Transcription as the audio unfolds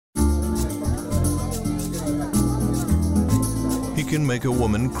can make a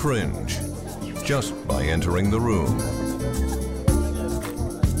woman cringe just by entering the room.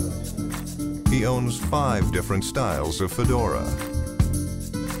 He owns 5 different styles of fedora.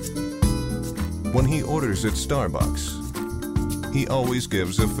 When he orders at Starbucks, he always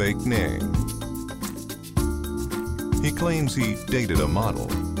gives a fake name. He claims he dated a model,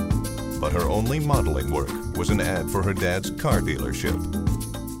 but her only modeling work was an ad for her dad's car dealership,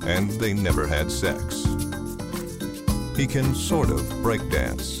 and they never had sex. He can sort of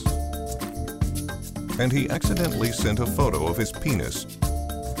breakdance. And he accidentally sent a photo of his penis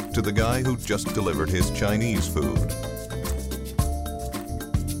to the guy who just delivered his Chinese food.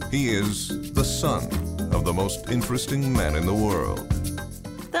 He is the son of the most interesting man in the world.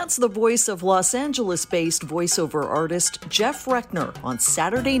 That's the voice of Los Angeles-based voiceover artist Jeff Rechner on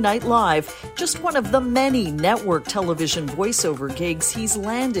Saturday Night Live, just one of the many network television voiceover gigs he's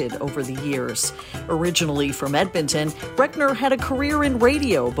landed over the years. Originally from Edmonton, Rechner had a career in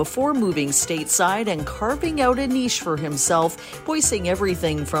radio before moving stateside and carving out a niche for himself, voicing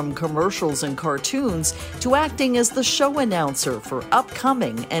everything from commercials and cartoons to acting as the show announcer for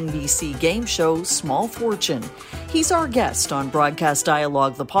upcoming NBC game show Small Fortune. He's our guest on Broadcast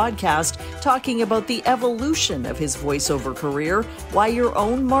Dialogue, the podcast, talking about the evolution of his voiceover career, why your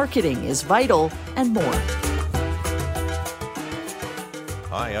own marketing is vital, and more.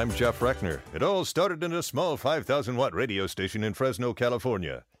 Hi, I'm Jeff Rechner. It all started in a small 5,000-watt radio station in Fresno,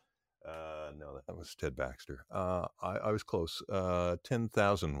 California. No, that was Ted Baxter. I was close.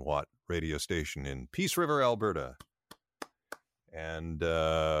 10,000-watt radio station in Peace River, Alberta. And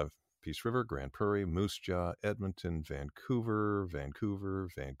Peace River, Grand Prairie, Moose Jaw, Edmonton, Vancouver,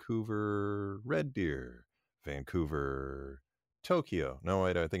 Red Deer, Vancouver, Tokyo. No,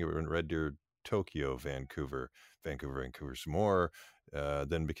 wait, I think it was Red Deer, Tokyo, Vancouver, some more.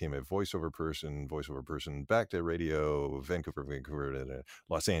 Then became a voiceover person, back to radio, Vancouver,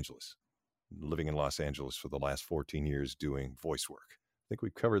 Los Angeles. Living in Los Angeles for the last 14 years doing voice work. I think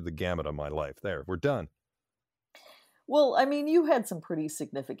we've covered the gamut of my life there. We're done. Well, I mean, you had some pretty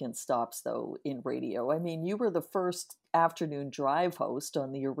significant stops, though, in radio. I mean, you were the first afternoon drive host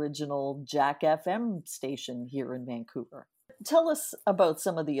on the original Jack FM station here in Vancouver. Tell us about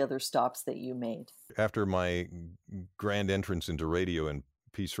some of the other stops that you made. After my grand entrance into radio in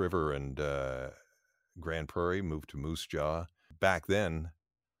Peace River and Grand Prairie, moved to Moose Jaw. Back then,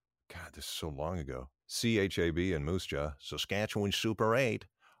 God, this is so long ago, CHAB in Moose Jaw, Saskatchewan Super 8,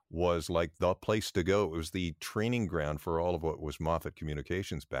 was like the place to go. It was the training ground for all of what was Moffat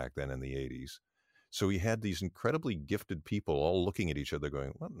Communications back then in the 80s. So we had these incredibly gifted people all looking at each other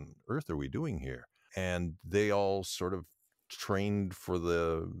going, what on earth are we doing here? And they all sort of trained for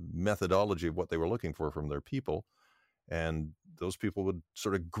the methodology of what they were looking for from their people. And those people would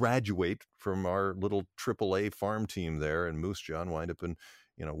sort of graduate from our little AAA farm team there in Moose Jaw and wind up in,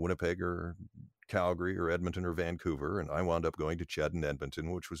 Winnipeg or Calgary or Edmonton or Vancouver, and I wound up going to Ched and Edmonton,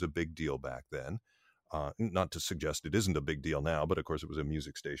 which was a big deal back then. Not to suggest it isn't a big deal now, but of course it was a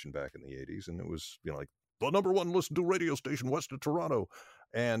music station back in the 80s, and it was like the number one listened to radio station west of Toronto.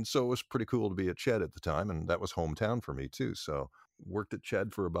 And so it was pretty cool to be at Ched at the time, and that was hometown for me too. So worked at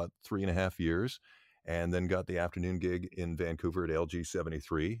Ched for about 3.5 years, and then got the afternoon gig in Vancouver at LG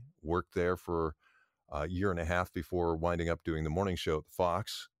 73. Worked there for a year and a half before winding up doing the morning show at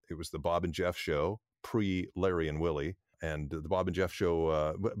Fox. It was the Bob and Jeff show, pre-Larry and Willie. And the Bob and Jeff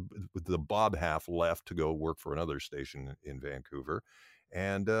show, the Bob half left to go work for another station in Vancouver.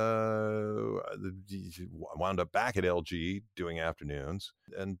 And wound up back at LG doing afternoons.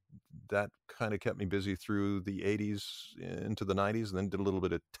 And that kind of kept me busy through the 80s into the 90s. And then did a little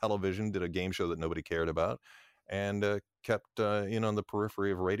bit of television, did a game show that nobody cared about. And kept in on the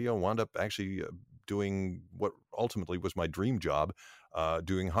periphery of radio. Wound up actually doing what ultimately was my dream job,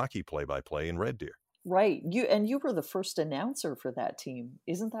 doing hockey play-by-play in Red Deer. Right. You were the first announcer for that team.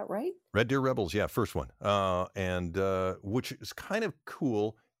 Isn't that right? Red Deer Rebels. Yeah. First one. And which is kind of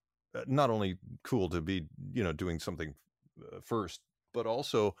cool. Not only cool to be, doing something first, but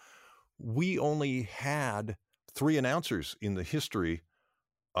also we only had 3 announcers in the history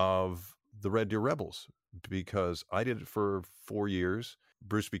of the Red Deer Rebels because I did it for 4 years.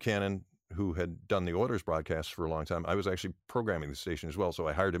 Bruce Buchanan, who had done the Oilers broadcast for a long time, I was actually programming the station as well. So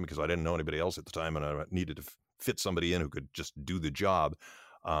I hired him because I didn't know anybody else at the time, and I needed to fit somebody in who could just do the job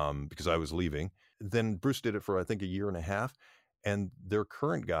because I was leaving. Then Bruce did it for, I think, a year and a half. And their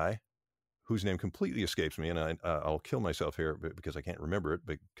current guy, whose name completely escapes me, and I'll kill myself here because I can't remember it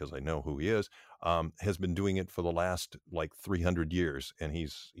because I know who he is, has been doing it for the last 300 years. And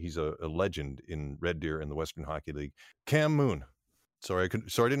he's a legend in Red Deer in the Western Hockey League. Cam Moon. Sorry, I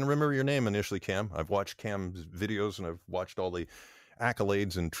didn't remember your name initially, Cam. I've watched Cam's videos and I've watched all the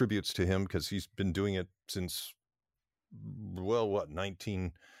accolades and tributes to him because he's been doing it since, well, what,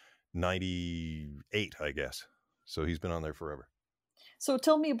 1998, I guess. So he's been on there forever. So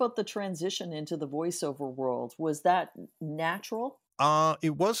tell me about the transition into the voiceover world. Was that natural?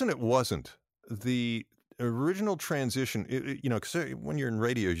 It wasn't. The original transition, because when you're in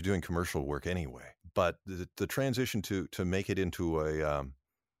radio, you're doing commercial work anyway. But the transition to make it into a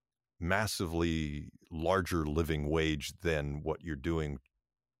massively larger living wage than what you're doing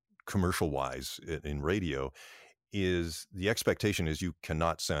commercial wise in radio is the expectation is you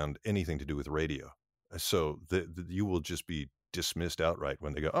cannot sound anything to do with radio. So you will just be dismissed outright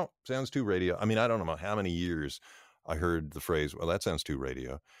when they go, oh, sounds too radio. I mean, I don't know how many years I heard the phrase, well, that sounds too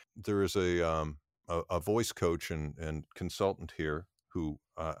radio. There is a voice coach and consultant here who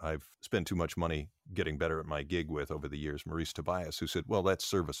I've spent too much money getting better at my gig with over the years, Maurice Tobias, who said, well, that's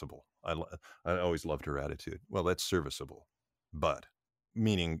serviceable. I always loved her attitude. Well, that's serviceable, but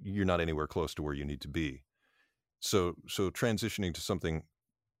meaning you're not anywhere close to where you need to be. So transitioning to something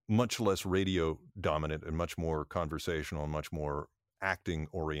much less radio dominant and much more conversational and much more acting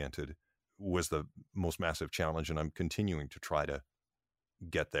oriented was the most massive challenge. And I'm continuing to try to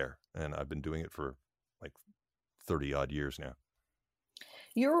get there. And I've been doing it for like 30 odd years now.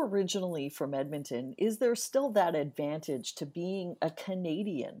 You're originally from Edmonton. Is there still that advantage to being a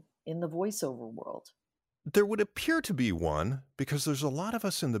Canadian in the voiceover world? There would appear to be one because there's a lot of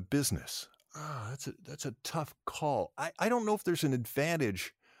us in the business. That's a tough call. I don't know if there's an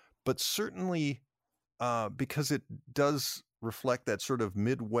advantage, but certainly because it does reflect that sort of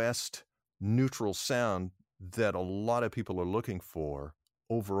Midwest neutral sound that a lot of people are looking for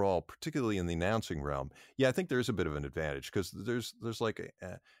overall, particularly in the announcing realm. Yeah, I think there's a bit of an advantage because there's like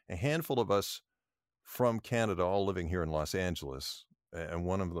a handful of us from Canada all living here in Los Angeles. And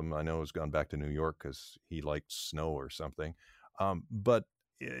one of them I know has gone back to New York because he liked snow or something. But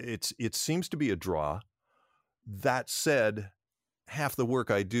it seems to be a draw. That said, half the work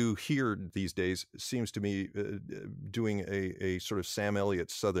I do here these days seems to me doing a sort of Sam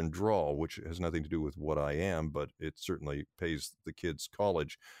Elliott Southern drawl, which has nothing to do with what I am, but it certainly pays the kids'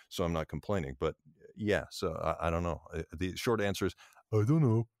 college, so I'm not complaining. But yeah, so I don't know. The short answer is, I don't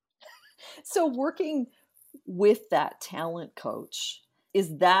know. So working with that talent coach,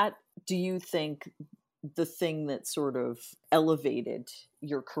 is that, do you think, the thing that sort of elevated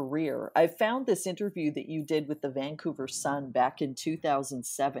your career? I found this interview that you did with the Vancouver Sun back in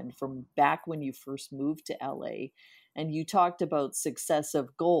 2007, from back when you first moved to LA. And you talked about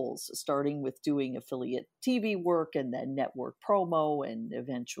successive goals, starting with doing affiliate TV work and then network promo and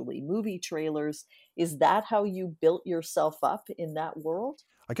eventually movie trailers. Is that how you built yourself up in that world?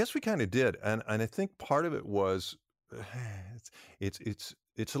 I guess we kind of did, and I think part of it was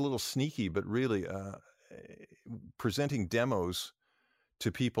it's a little sneaky, but really presenting demos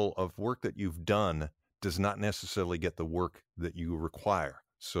to people of work that you've done does not necessarily get the work that you require.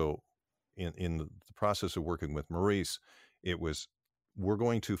 So in the process of working with Maurice, it was, we're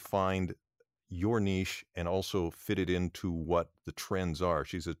going to find your niche and also fit it into what the trends are.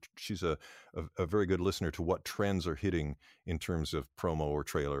 She's a very good listener to what trends are hitting in terms of promo or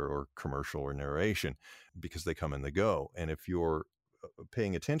trailer or commercial or narration, because they come and they go. And if you're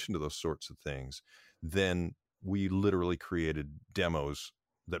paying attention to those sorts of things, then we literally created demos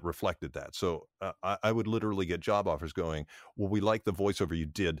that reflected that. So I would literally get job offers going, well, we like the voiceover you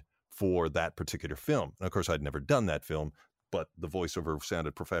did for that particular film. And of course, I'd never done that film, but the voiceover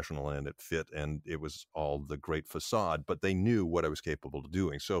sounded professional and it fit, and it was all the great facade, but they knew what I was capable of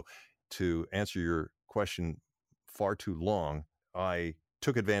doing. So to answer your question far too long, I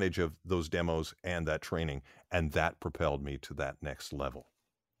took advantage of those demos and that training, and that propelled me to that next level.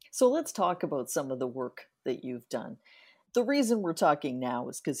 So let's talk about some of the work that you've done. The reason we're talking now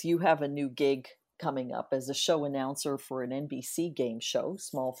is because you have a new gig coming up as a show announcer for an NBC game show,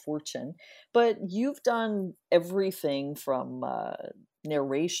 Small Fortune. But you've done everything from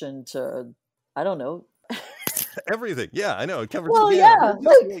narration to, I don't know. Everything. Yeah, I know. It covers. Well, yeah.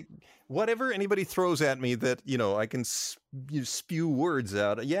 Like, whatever anybody throws at me that, I can spew words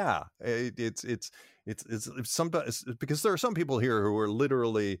out. Yeah, it's sometimes, because there are some people here who are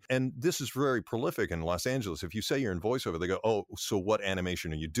literally, and this is very prolific in Los Angeles. If you say you're in voiceover, they go, oh, so what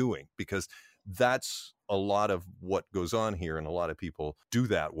animation are you doing? Because that's a lot of what goes on here. And a lot of people do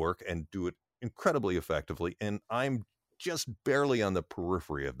that work and do it incredibly effectively. And I'm just barely on the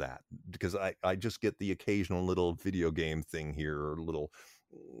periphery of that, because I just get the occasional little video game thing here, or a little,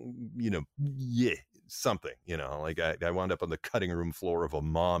 something, like I wound up on the cutting room floor of a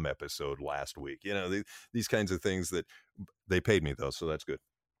Mom episode last week, these kinds of things that they paid me though. So that's good.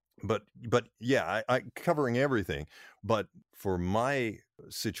 but yeah, I covering everything. But for my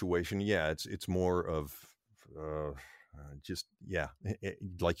situation, yeah, it's more of uh, just yeah,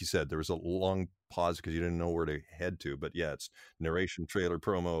 like you said, there was a long pause because you didn't know where to head to. But yeah, it's narration, trailer,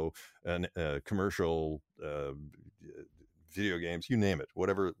 promo, and commercial, video games, you name it,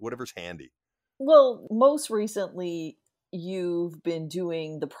 whatever's handy. Well, most recently, you've been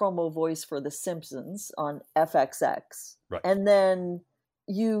doing the promo voice for The Simpsons on FXX. Right. And then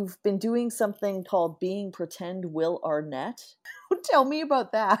you've been doing something called Being Pretend Will Arnett. Tell me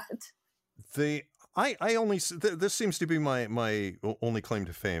about that. The I only this seems to be my only claim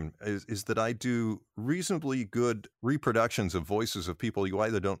to fame is that I do reasonably good reproductions of voices of people you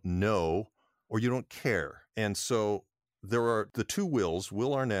either don't know or you don't care. And so there are the two Wills,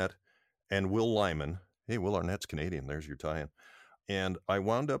 Will Arnett and Will Lyman. Hey, Will Arnett's Canadian. There's your tie-in. And I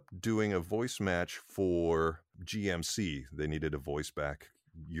wound up doing a voice match for GMC. They needed a voice back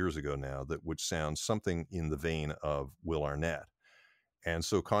years ago now that would sound something in the vein of Will Arnett. And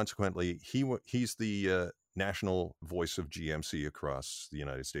so consequently, he's the national voice of GMC across the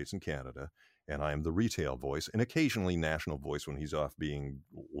United States and Canada, and I am the retail voice, and occasionally national voice when he's off being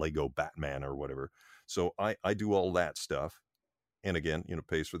Lego Batman or whatever. So I do all that stuff, and again,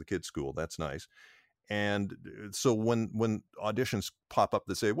 pays for the kids' school. That's nice. And so when auditions pop up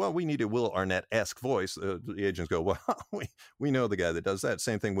that say, well, we need a Will Arnett-esque voice, the agents go, well, we know the guy that does that.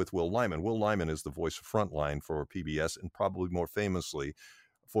 Same thing with Will Lyman. Will Lyman is the voice of Frontline for PBS, and probably more famously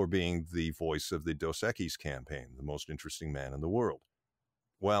for being the voice of the Dos Equis campaign, the most interesting man in the world.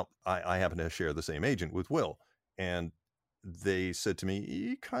 Well, I happen to share the same agent with Will, and they said to me,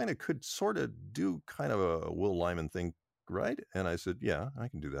 you kind of could sort of do kind of a Will Lyman thing, right? And I said, yeah, I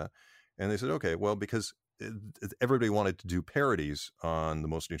can do that. And they said, okay, well, because everybody wanted to do parodies on the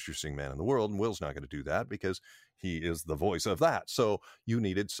most interesting man in the world, and Will's not going to do that because he is the voice of that. So you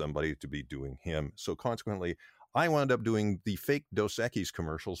needed somebody to be doing him. So consequently, I wound up doing the fake Dos Equis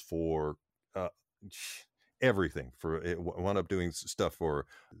commercials for uh, everything. I wound up doing stuff for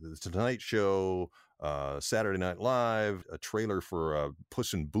the Tonight Show, Saturday Night Live, a trailer for a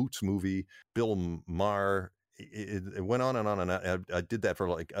Puss in Boots movie, Bill Maher. It went on and on, and I did that for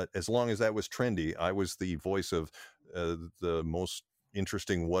like as long as that was trendy. I was the voice of the most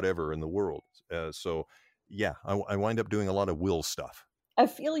interesting whatever in the world. So yeah, I wind up doing a lot of Will stuff. I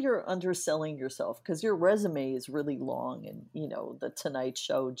feel you're underselling yourself because your resume is really long, and the Tonight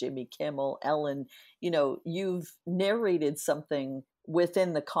Show, Jimmy Kimmel, Ellen, you've narrated something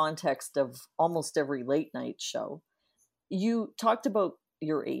within the context of almost every late night show. You talked about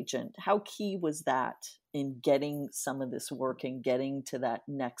your agent. How key was that in getting some of this work and getting to that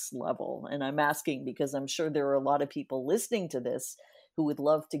next level? And I'm asking because I'm sure there are a lot of people listening to this who would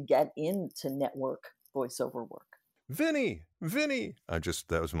love to get into network voiceover work. Vinny.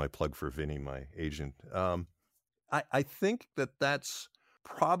 That was my plug for Vinny, my agent. I think that's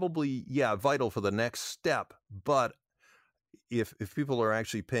probably, yeah, vital for the next step. But if people are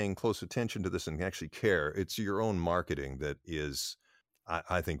actually paying close attention to this and actually care, it's your own marketing that is,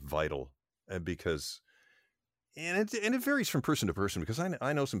 I think, vital. Because and it varies from person to person, because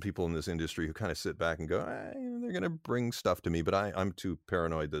I know some people in this industry who kind of sit back and go, they're going to bring stuff to me, but I'm too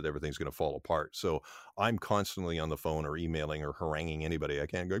paranoid that everything's going to fall apart. So I'm constantly on the phone or emailing or haranguing anybody I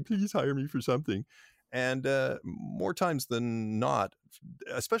can, going, please hire me for something. And more times than not,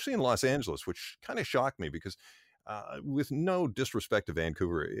 especially in Los Angeles, which kind of shocked me because with no disrespect to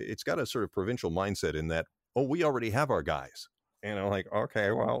Vancouver, it's got a sort of provincial mindset in that, oh, we already have our guys. And I'm like, okay,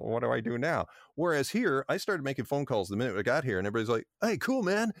 well, what do I do now? Whereas here, I started making phone calls the minute I got here, and everybody's like, hey, cool,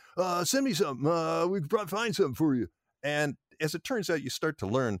 man. Send me something. We can probably find something for you. And as it turns out, you start to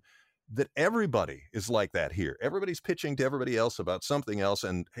learn that everybody is like that here. Everybody's pitching to everybody else about something else,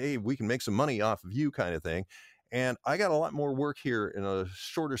 and hey, we can make some money off of you kind of thing. And I got a lot more work here in a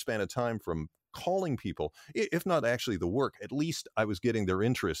shorter span of time from calling people, if not actually the work. At least I was getting their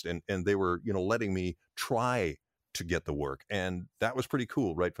interest, and they were, letting me try to get the work, and that was pretty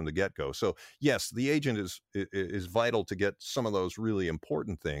cool right from the get-go. So yes, the agent is vital to get some of those really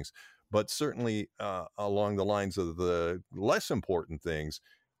important things, but certainly along the lines of the less important things,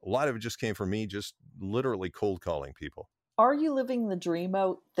 a lot of it just came from me just literally cold calling people. Are you living the dream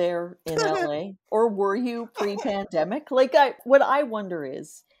out there in LA, or were you pre-pandemic? What I wonder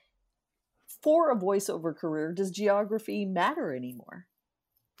is, for a voiceover career, does geography matter anymore?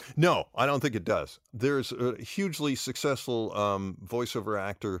 No, I don't think it does. There's a hugely successful voiceover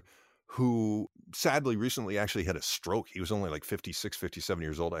actor who sadly recently actually had a stroke. He was only like 56, 57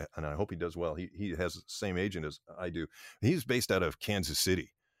 years old, and I hope he does well. He has the same agent as I do. He's based out of Kansas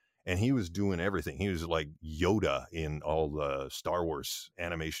City. and he was doing everything. He was like Yoda in all the Star Wars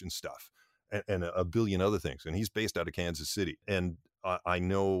animation stuff, and a billion other things. And he's based out of Kansas City. And I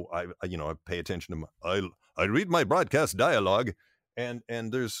know I pay attention to I read my broadcast dialogue, and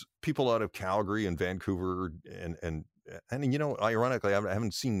there's people out of Calgary and Vancouver and ironically, I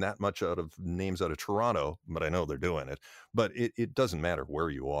haven't seen that much out of names out of Toronto, but I know they're doing it. But it doesn't matter where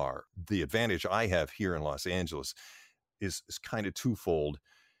you are. The advantage I have here in Los Angeles is kind of twofold,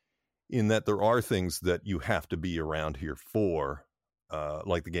 in that there are things that you have to be around here for,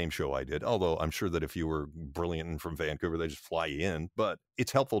 like the game show I did. Although I'm sure that if you were brilliant and from Vancouver, they just fly you in. But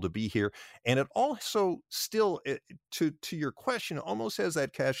it's helpful to be here, and it also still, to your question, almost has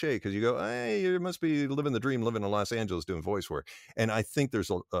that cachet, because you go, hey, you must be living the dream, living in Los Angeles doing voice work. And I think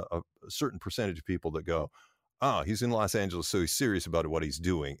there's a certain percentage of people that go, oh, he's in Los Angeles, so he's serious about what he's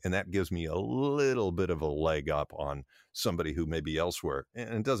doing. And that gives me a little bit of a leg up on somebody who may be elsewhere.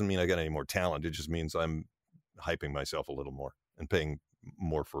 And it doesn't mean I got any more talent. It just means I'm hyping myself a little more and paying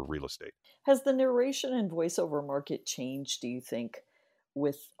more for real estate. Has the narration and voiceover market changed, do you think,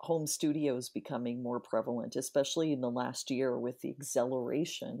 with home studios becoming more prevalent, especially in the last year with the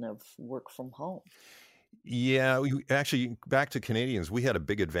acceleration of work from home? Yeah, we actually, back to Canadians, we had a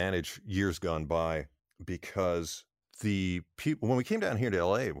big advantage years gone by, because the people, when we came down here to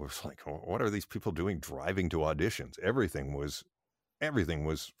LA, it was like, "Oh, what are these people doing driving to auditions?" Everything was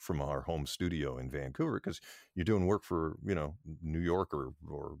from our home studio in Vancouver, because you're doing work for, New York or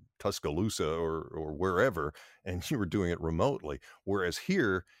Tuscaloosa or wherever, and you were doing it remotely. Whereas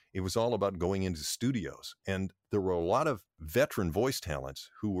here, it was all about going into studios. And there were a lot of veteran voice talents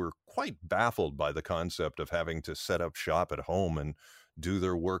who were quite baffled by the concept of having to set up shop at home and do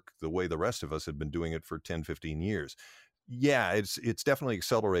their work the way the rest of us had been doing it for 10, 15 years. Yeah, it's definitely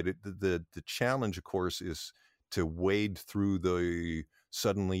accelerated. The challenge, of course, is to wade through the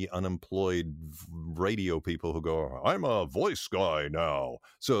suddenly unemployed radio people who go, I'm a voice guy now.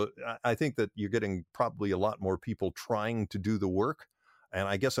 So I think that you're getting probably a lot more people trying to do the work. And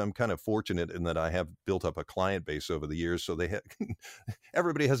I guess I'm kind of fortunate in that I have built up a client base over the years. So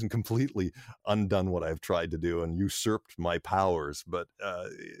everybody hasn't completely undone what I've tried to do and usurped my powers, but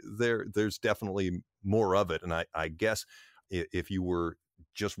there's definitely more of it. And I guess if you were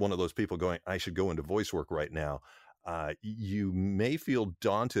just one of those people going, I should go into voice work right now, you may feel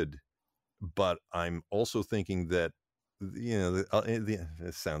daunted, but I'm also thinking that,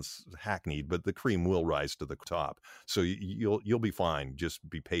 it sounds hackneyed, but the cream will rise to the top. So you'll be fine. Just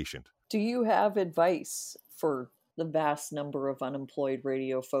be patient. Do you have advice for the vast number of unemployed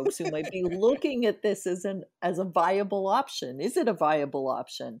radio folks who might be looking at this as a viable option? Is it a viable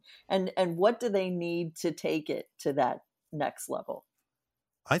option? And what do they need to take it to that next level?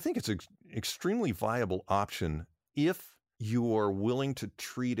 I think it's an extremely viable option if you are willing to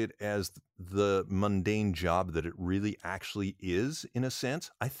treat it as the mundane job that it really actually is, in a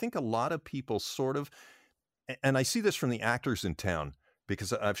sense. I think a lot of people sort of, and I see this from the actors in town,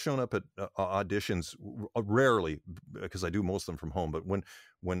 because I've shown up at auditions rarely, because I do most of them from home. But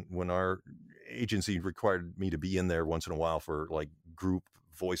when our agency required me to be in there once in a while for like group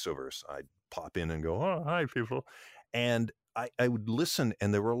voiceovers, I'd pop in and go, "Oh, hi, people," and I would listen,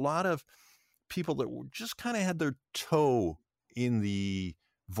 and there were a lot of people that were just kind of had their toe in the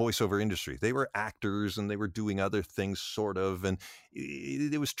voiceover industry. They were actors and they were doing other things, sort of, and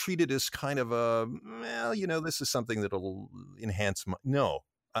it was treated as kind of a, well, this is something that'll enhance my, no.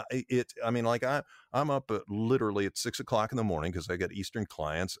 I'm up literally at 6 o'clock in the morning, because I got Eastern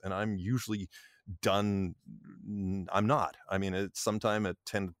clients, and I'm usually done. I'm not. I mean, it's sometime at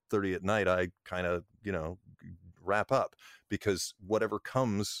 10:30 at night, I kind of, wrap up, because whatever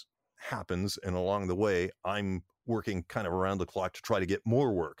comes happens, and along the way I'm working kind of around the clock to try to get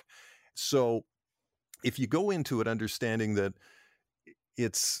more work. So if you go into it understanding that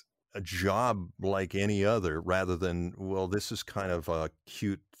it's a job like any other, rather than, well, this is kind of a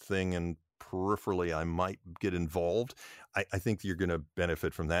cute thing and peripherally I might get involved, I think you're going to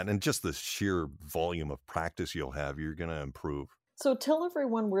benefit from that. And just the sheer volume of practice you'll have, you're going to improve. So tell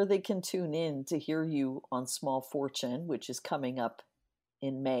everyone where they can tune in to hear you on Small Fortune, which is coming up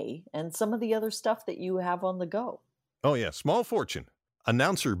in May, and some of the other stuff that you have on the go. Oh, yeah. Small Fortune.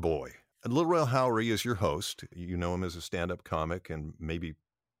 Announcer Boy. Lil Rel Howery is your host. You know him as a stand-up comic, and maybe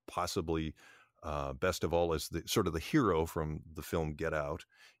possibly best of all as the sort of the hero from the film Get Out.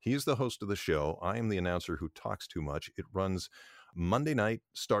 He's the host of the show. I am the announcer who talks too much. It runs Monday night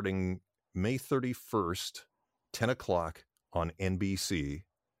starting May 31st, 10 o'clock on NBC.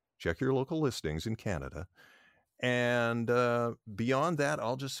 Check your local listings in Canada. And beyond that,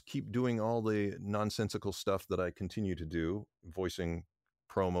 I'll just keep doing all the nonsensical stuff that I continue to do, voicing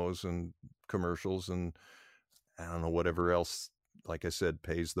promos and commercials and I don't know, whatever else, like I said,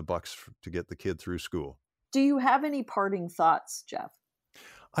 pays the bucks to get the kid through school. Do you have any parting thoughts, Jeff?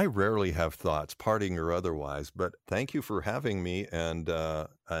 I rarely have thoughts, parting or otherwise, but thank you for having me. And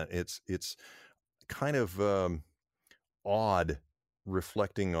it's kind of odd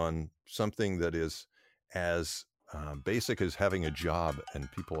reflecting on something that is as basic as having a job,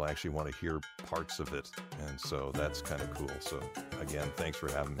 and people actually want to hear parts of it. And so that's kind of cool. So again, thanks for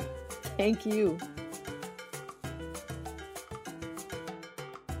having me. Thank you.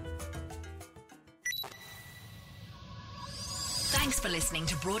 Thanks for listening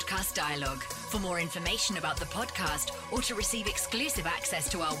to Broadcast Dialogue. For more information about the podcast or to receive exclusive access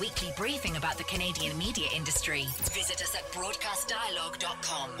to our weekly briefing about the Canadian media industry, visit us at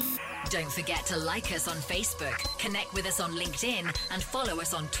broadcastdialogue.com. Don't forget to like us on Facebook, connect with us on LinkedIn, and follow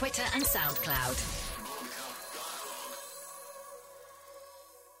us on Twitter and SoundCloud.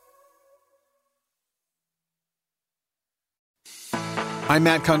 I'm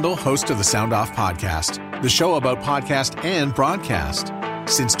Matt Kundle, host of the Sound Off Podcast, the show about podcast and broadcast.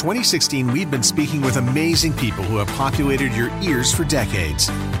 Since 2016, we've been speaking with amazing people who have populated your ears for decades.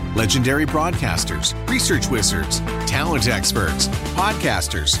 Legendary broadcasters, research wizards, talent experts,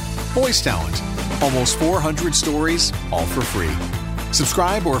 podcasters, voice talent. Almost 400 stories, all for free.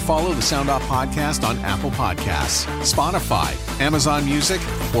 Subscribe or follow the Sound Off Podcast on Apple Podcasts, Spotify, Amazon Music,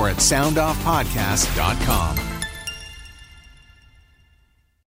 or at soundoffpodcast.com.